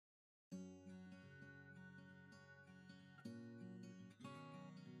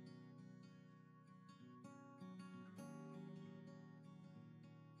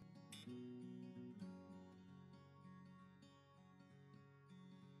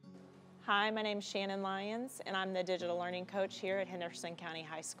Hi, my name is Shannon Lyons, and I'm the digital learning coach here at Henderson County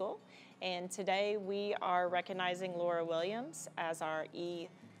High School. And today we are recognizing Laura Williams as our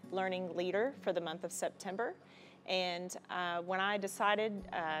e-learning leader for the month of September. And when I decided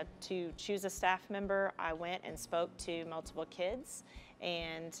to choose a staff member, I went and spoke to multiple kids,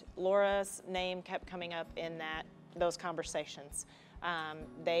 and Laura's name kept coming up in those conversations.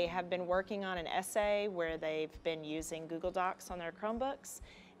 They have been working on an essay where they've been using Google Docs on their Chromebooks,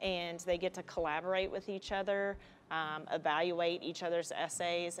 and they get to collaborate with each other, evaluate each other's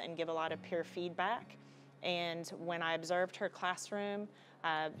essays, and give a lot of peer feedback. And when I observed her classroom,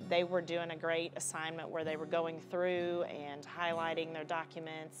 they were doing a great assignment where they were going through and highlighting their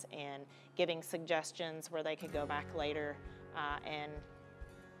documents and giving suggestions where they could go back later and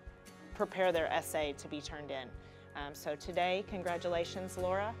prepare their essay to be turned in. So today, congratulations,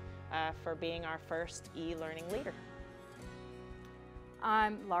 Laura, for being our first e-learning leader.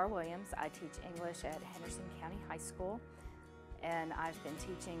 I'm Laura Williams. I teach English at Henderson County High School, and I've been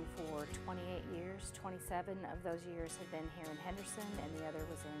teaching for 28 years. 27 of those years have been here in Henderson, and the other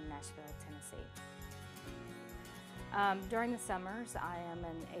was in Nashville, Tennessee. During the summers, I am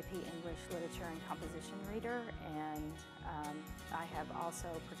an AP English Literature and Composition reader, and I have also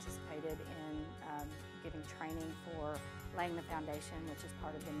participated in giving training for laying the foundation, which is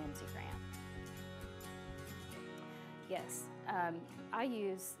part of the NIMSY grant. Yes, I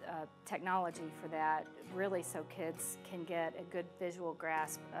use technology for that, really so kids can get a good visual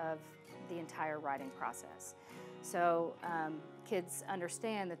grasp of the entire writing process. So kids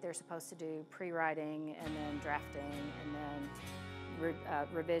understand that they're supposed to do pre-writing and then drafting and then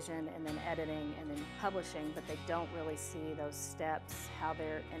revision and then editing and then publishing, but they don't really see those steps, how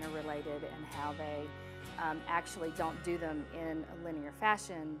they're interrelated and how they actually don't do them in a linear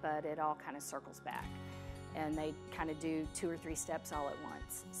fashion, but it all kind of circles back. And they kind of do 2 or 3 steps all at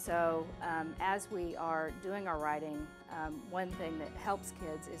once. So as we are doing our writing, one thing that helps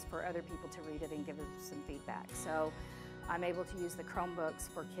kids is for other people to read it and give them some feedback. So I'm able to use the Chromebooks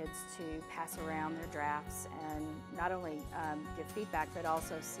for kids to pass around their drafts and not only give feedback, but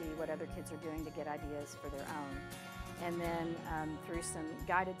also see what other kids are doing to get ideas for their own. And then through some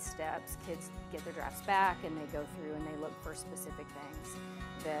guided steps, kids get their drafts back and they go through and they look for specific things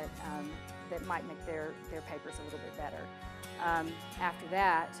that might make their papers a little bit better. After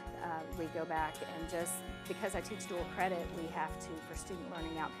that, we go back and just, because I teach dual credit, we have to, for student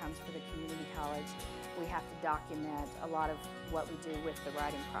learning outcomes for the community college, we have to document a lot of what we do with the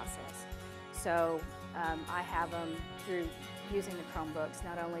writing process. So I have them through using the Chromebooks.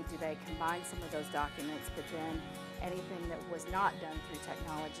 Not only do they combine some of those documents, but then anything that was not done through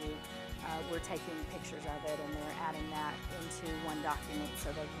technology, we're taking pictures of it and they're adding that into one document so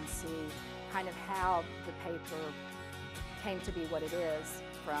they can see kind of how the paper came to be what it is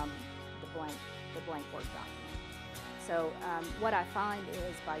from the blank Word document. So what I find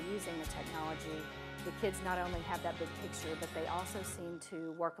is by using the technology, the kids not only have that big picture, but they also seem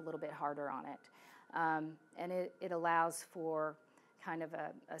to work a little bit harder on it. And it allows for kind of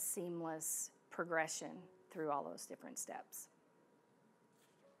a seamless progression through all those different steps.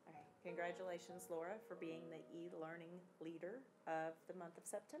 All right. Congratulations, Laura, for being the e-learning leader of the month of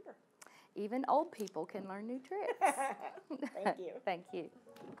September. Even old people can learn new tricks. Thank you. Thank you.